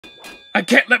I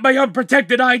can't let my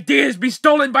unprotected ideas be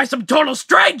stolen by some total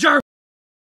stranger!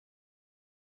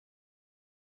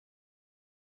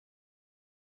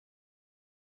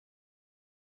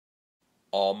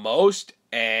 Almost,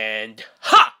 and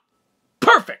ha!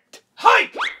 Perfect!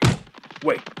 Hike!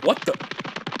 Wait, what the?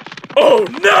 Oh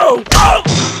no! Oh!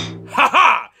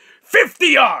 Ha-ha! 50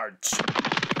 yards!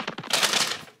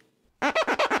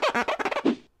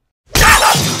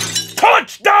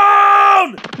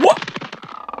 Touchdown! What?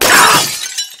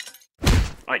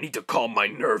 I need to calm my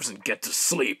nerves and get to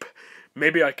sleep.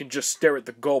 Maybe I can just stare at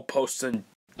the goalposts and...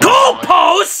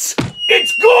 Goalposts?!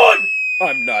 It's good!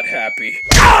 I'm not happy.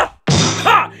 Ah!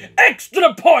 Ha!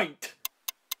 Extra point!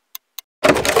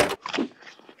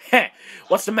 Heh.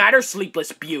 What's the matter,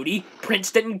 sleepless beauty?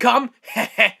 Prince didn't come?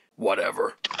 Heh.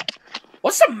 Whatever.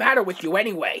 What's the matter with you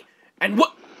anyway? And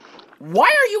what? Why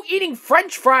are you eating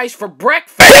French fries for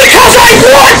breakfast? Because I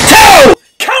want to!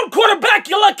 Count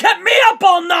Quarterbackula kept me up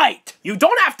all night! You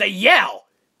don't have to yell.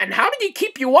 And how did he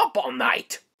keep you up all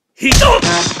night? He...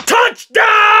 Touchdown!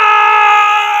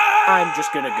 I'm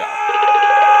just gonna go.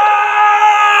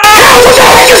 What the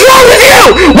heck is wrong with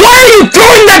you? Why are you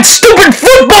throwing that stupid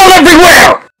football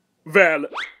everywhere? Well,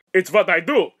 it's what I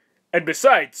do. And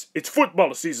besides, it's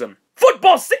football season.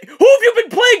 Football season? Who have you been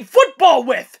playing football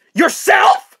with?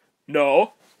 Yourself?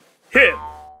 No. Him.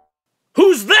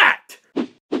 Who's that?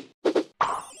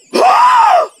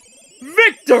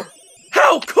 Victor!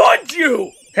 How could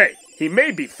you? Hey, he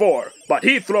may be 4, but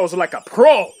he throws like a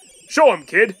pro. Show him,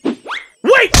 kid.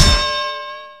 Wait!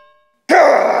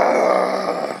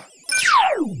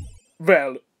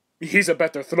 Well, he's a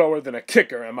better thrower than a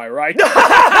kicker, am I right?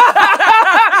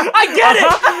 I get it!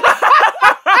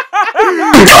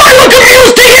 I look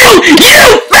amused to you!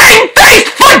 You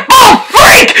bang-faced football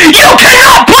freak! You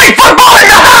cannot play football in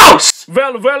the house!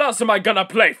 Well, where else am I gonna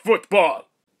play football?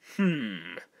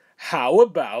 How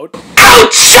about...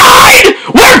 Outside!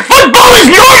 Where football is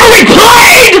normally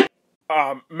played!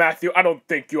 Matthew, I don't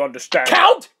think you understand.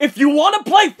 Count! If you want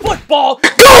to play football...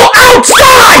 Go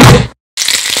outside!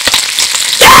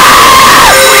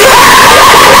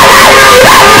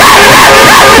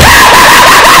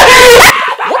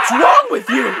 What's wrong with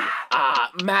you?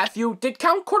 Matthew, did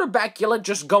Count Quarterbackula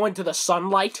just go into the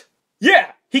sunlight?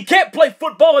 Yeah, he can't play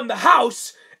football in the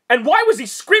house. And why was he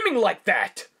screaming like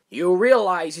that? You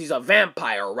realize he's a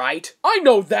vampire, right? I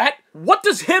know that. What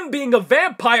does him being a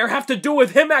vampire have to do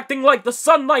with him acting like the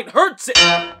sunlight hurts it?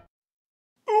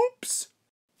 Oops.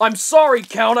 I'm sorry,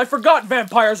 Count. I forgot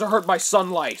vampires are hurt by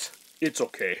sunlight. It's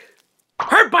okay.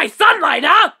 Hurt by sunlight,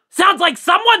 huh? Sounds like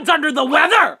someone's under the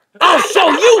weather. I'll show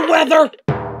you weather.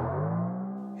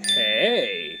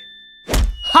 Hey.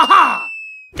 Ha-ha!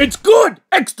 It's good!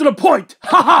 Extra point!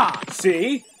 Ha-ha!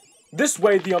 See? This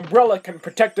way the umbrella can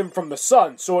protect him from the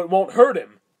sun so it won't hurt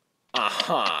him.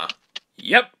 Uh-huh.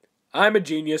 Yep, I'm a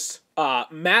genius.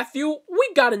 Matthew,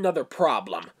 we got another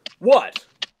problem. What?